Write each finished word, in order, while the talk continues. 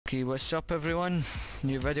Okay, what's up everyone?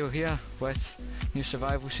 New video here with new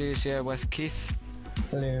survival series here with Keith.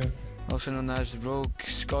 Hello. Also known as Rogue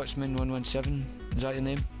Scotsman 117. Is that your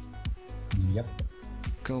name? Yep.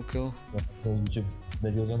 Cool, cool. No YouTube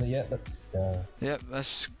videos on it yet, but Yep,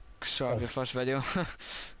 that's sort of your first video.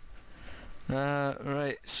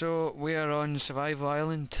 Right, so we are on Survival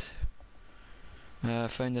Island.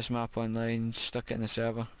 Found this map online, stuck it in the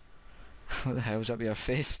server. What the hell's up your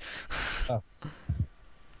face? oh,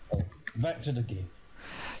 back to the game.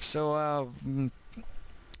 So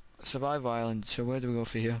Survival Island, so where do we go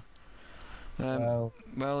for here? Well,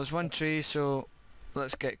 there's one tree, so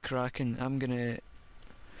let's get cracking. I'm gonna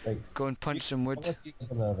go and punch some wood.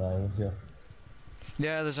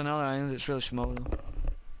 Yeah, there's another island, it's really small though.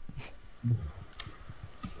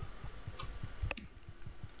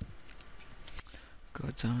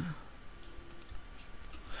 God damn it.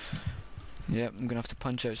 Yep, I'm gonna have to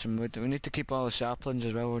punch out some wood. We need to keep all the saplings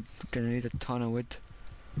as well, we're gonna need a ton of wood.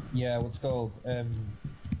 Yeah, let's go.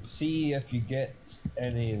 See if you get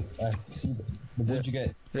any, see the wood you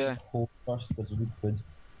get. Yeah. Hold first, there's a good wood.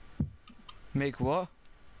 Make what?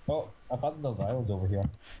 Oh, I've had another island over here.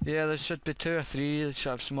 Yeah, there should be 2 or 3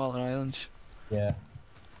 sort of smaller islands. Yeah.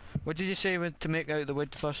 What did you say to make out the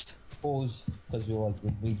wood first? Hose, because you want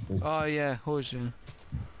the weed wood. Oh yeah, hose, yeah.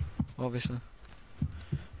 Obviously.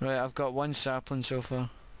 Right, I've got 1 sapling so far.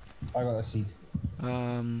 I got a seed.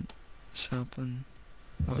 Sapling.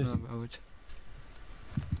 Oh no, I would.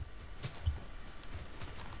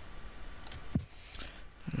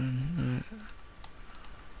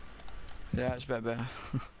 Yeah, it's a bit better.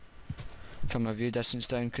 Turn my view distance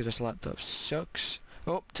down because this laptop sucks.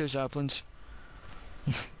 Oh, 2 saplings.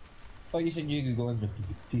 Oh, you said you could go into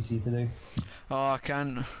PC today? Oh, I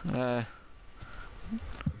can't.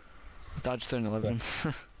 Dad's down in the living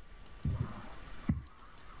room.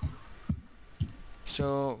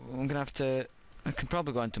 So, I'm gonna have to... I can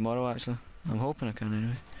probably go on tomorrow actually. I'm hoping I can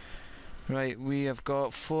anyway. Right, we have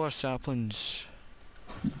got 4 saplings.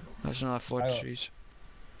 That's another 4 trees.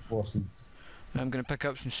 4 seeds. I'm gonna pick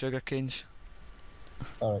up some sugar canes.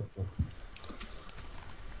 Alright, cool.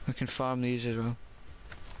 We can farm these as well.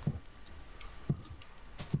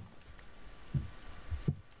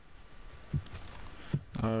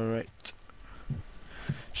 Alright.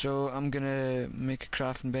 So I'm gonna make a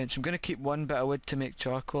crafting bench. I'm gonna keep 1 bit of wood to make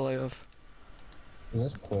charcoal out of.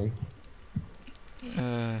 That's clay. It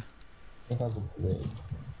has a clay.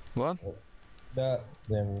 What? That,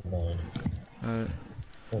 never mind. Alright.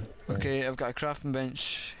 Okay, I've got a crafting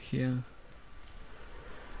bench here.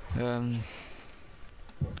 We're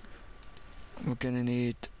gonna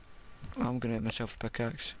need... I'm gonna get myself a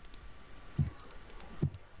pickaxe.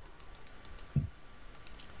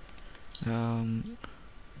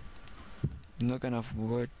 Not got enough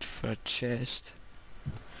wood for a chest.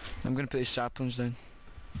 I'm gonna put these saplings down.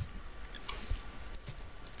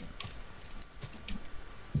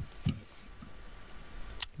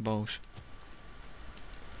 Balls.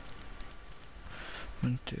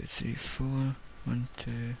 1, 2, 3, 4. 1,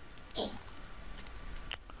 2.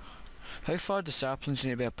 How far do saplings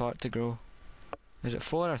need to be apart to grow? Is it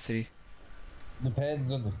 4 or 3?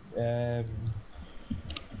 Depends on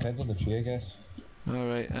the tree, I guess.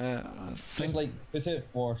 Alright, I think... Just like, put it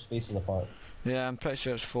 4 spaces apart. Yeah, I'm pretty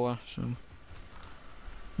sure it's 4, so...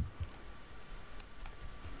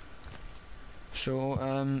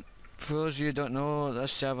 So, for those of you who don't know,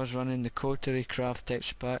 this server's running the Coterie Craft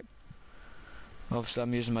texture pack. Obviously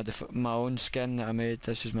I'm using my own skin that I made.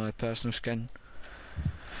 This is my personal skin.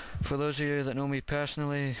 For those of you that know me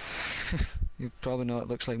personally, you probably know it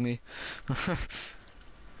looks like me.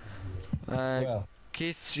 Well,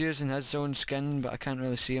 Keith's using his own skin, but I can't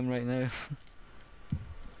really see him right now.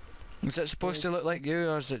 Is it supposed to look like you,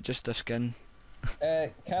 or is it just a skin?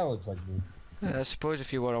 kinda looks like me. I suppose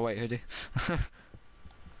if you wore a white hoodie.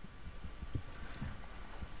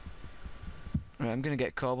 Right, I'm gonna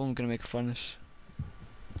get cobble, I'm gonna make a furnace.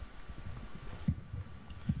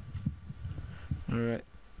 Alright.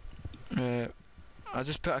 I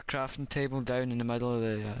just put a crafting table down in the middle of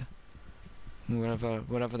the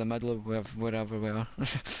wherever the middle of wherever we are.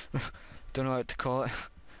 Don't know what to call it.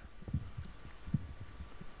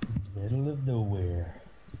 Middle of nowhere.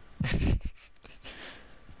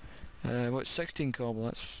 What's 16 cobble?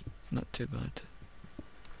 That's not too bad.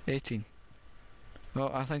 18.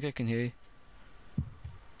 Oh, I think I can hear you.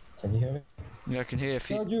 Can you hear me? Yeah, I can hear your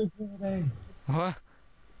feet. What?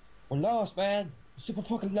 We're lost, man. We're super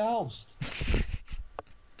fucking lost.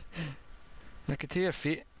 I could hear your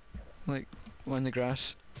feet, like on the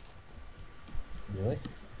grass. Really?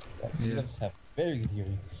 Yeah. You must have very good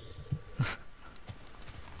hearing.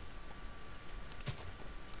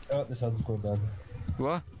 thought the sun's going down.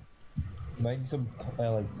 What? Mind some,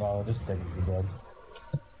 like, well, I'll just dig it down.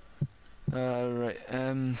 Right,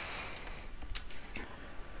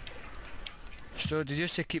 so did you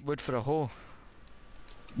say keep wood for a hole?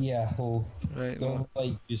 Yeah, hole. Right, well, Don't,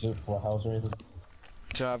 like, use it for a house or anything.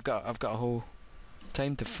 so I've got a hole.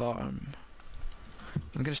 Time to farm.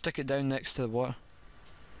 I'm gonna stick it down next to the water.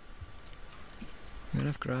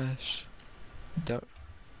 Enough grass. Dirt.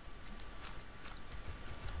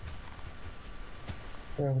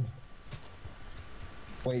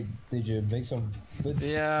 Wait, did you make some wood?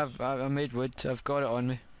 Yeah, I made wood. I've got it on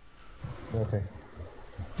me. Okay.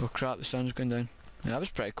 Oh crap, the sun's going down. Yeah, that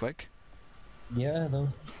was pretty quick. Yeah, no.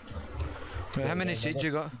 Right, how many seeds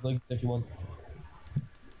you got? Like, if you want.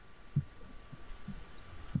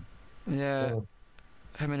 Yeah,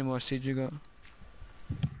 how many more seeds you got?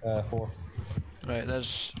 4. Right,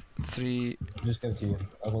 there's 3. Just give it to you.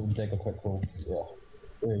 I'm going to take a quick roll. Yeah.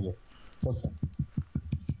 There you go. So,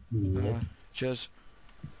 yeah. Cheers.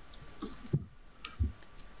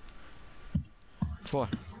 4.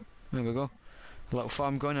 There we go. A little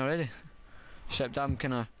farm going already. Except I'm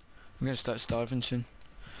gonna start starving soon.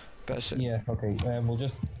 But Yeah, okay.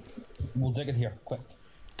 We'll dig it here, quick.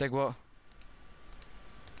 dig what?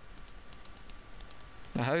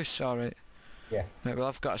 A house, alright. Yeah. Right, well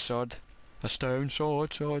I've got a sword. A stone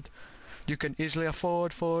sword. You can easily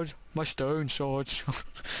afford my stone sword.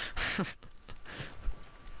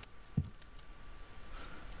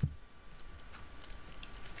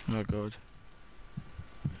 Oh god.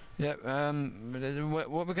 Yep,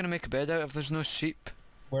 what we're gonna make a bed out of? There's no sheep.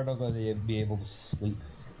 We're not going to be able to sleep.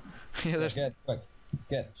 Yeah, there's... Get, quick.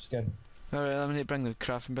 Just get. Alright, I need to bring the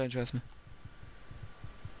crafting bench with me.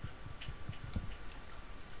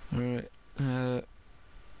 Alright, have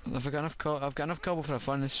I got enough I've got enough cobble for a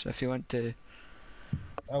furnace if you want to...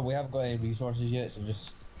 Oh, we haven't got any resources yet, so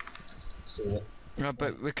just say it. No,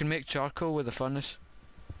 but we can make charcoal with the furnace.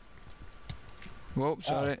 Whoops,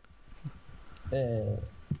 sorry.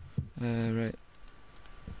 Right.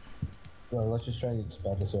 Well, let's just try and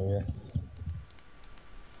expand this area.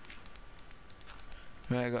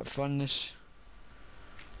 Right, I got furnace.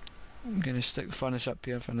 I'm gonna stick the furnace up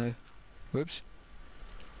here for now. Whoops.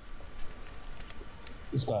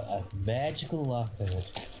 It's got a magical lock in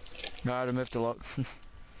it. No, I removed the lock.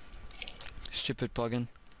 Stupid plugin.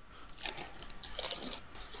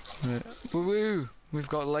 Right. Woo! We've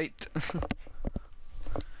got light.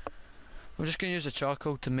 I'm just gonna use the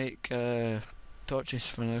charcoal to make torches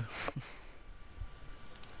for now.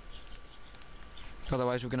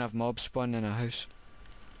 Otherwise we're gonna have mobs spawn in our house.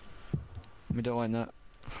 We don't want that.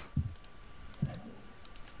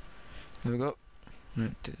 There we go.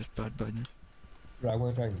 Right, take this bad boy now. Right, I'm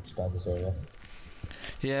going to try and expand this area.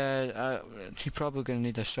 Yeah, you're probably gonna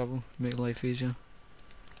need a shovel to make life easier.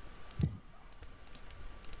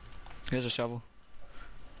 Here's a shovel.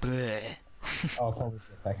 Bleh. I'll probably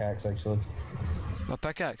get a pickaxe actually. A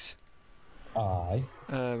pickaxe? Aye.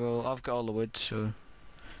 Well, I've got all the wood, so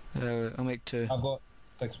I'll make 2. I've got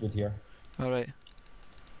 6 wood here. Alright.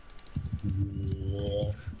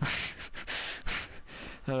 Yeah.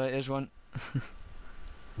 Alright, here's one.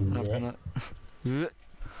 I've done that.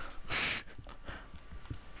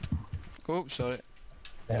 Oh, sorry.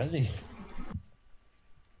 Energy.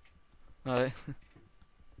 Alright.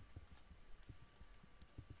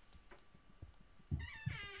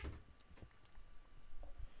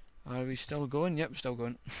 Are we still going? Yep, still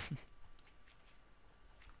going.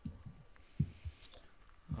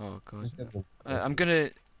 Oh god. I'm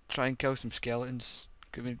gonna try and kill some skeletons.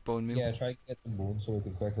 Give me bone meal. Yeah, try and get some bones so we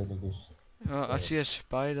can quickly make this. Oh, I see a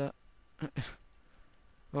spider.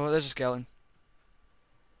 Oh, there's a skeleton.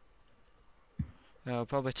 Yeah, I'll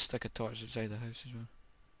probably stick a torch outside the house as well.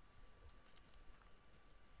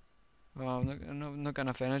 Oh, I'm not got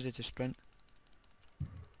enough energy to sprint.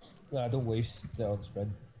 Nah, don't waste it on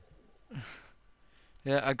sprint.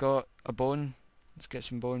 Yeah, I got a bone. Let's get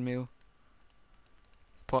some bone meal.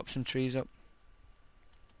 Pop some trees up.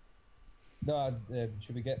 No,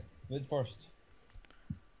 should we get wood first?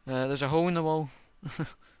 There's a hole in the wall.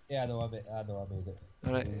 Yeah, I know I made it.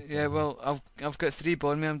 Alright, yeah, well, I've got 3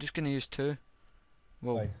 bone meal. I'm just gonna use 2.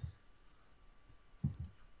 Whoa. Right.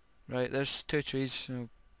 Right, there's 2 trees. So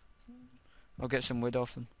I'll get some wood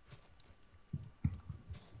off them.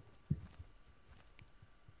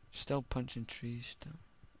 Still punching trees still.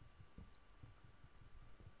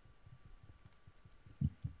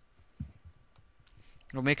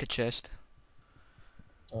 I'll make a chest.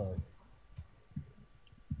 Alright.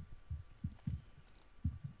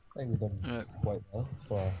 I think we've done quite well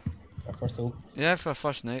for our first hope. Yeah, for a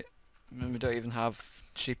first night. I mean, we don't even have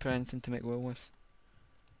sheep or anything to make wool with.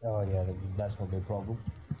 Oh yeah, that's not my problem.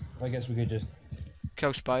 I guess we could just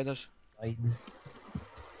Kill spiders. hide.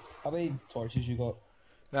 How many torches you got?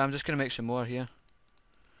 Well, I'm just gonna make some more here.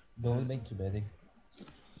 Don't make too many.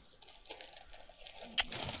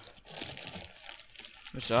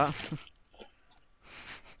 What's that?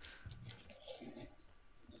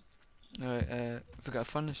 Alright, have we got a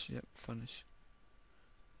furnace? Yep, furnace.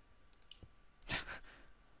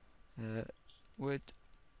 Wood.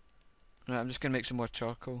 Right, I'm just gonna make some more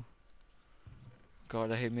charcoal.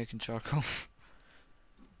 God, I hate making charcoal.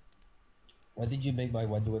 Why did you make my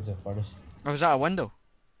window into a furnace? Oh, was that a window?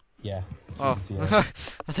 Yeah. Oh, You can see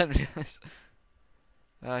it. I didn't realise.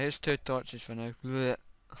 Here's 2 torches for now. Blech.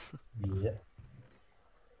 Yeah.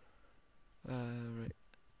 Right.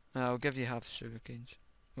 I'll give you half the sugar canes.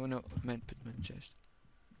 Oh no, I meant put them in the chest.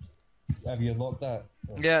 Have you unlocked that?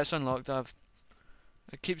 Oh. Yeah, it's unlocked.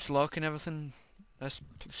 It keeps locking everything. This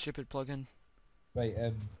stupid plugin. Right.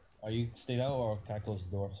 Are you staying out or can I close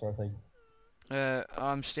the door, sort of thing?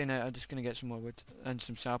 I'm staying out. I'm just gonna get some more wood and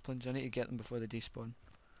some saplings. I need to get them before they despawn.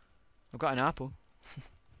 I've got an apple.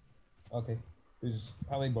 Okay.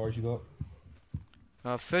 How many bars you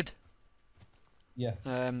got? Food. Yeah.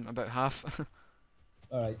 About half.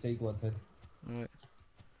 All right. Take one then. Alright.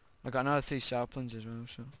 I got another 3 saplings as well.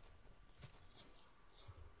 So.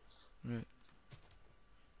 Right.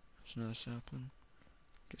 There's another sapling.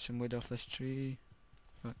 Get some wood off this tree.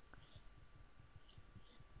 Fuck.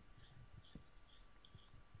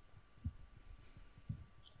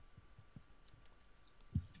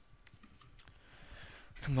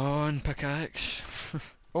 Come on, pickaxe.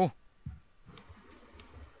 Oh.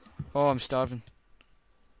 Oh, I'm starving.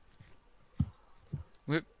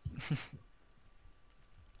 Whoop.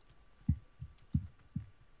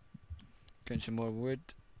 Getting some more wood.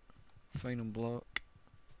 Final block.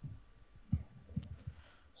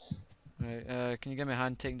 Right, can you give me a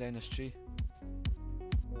hand taking down this tree?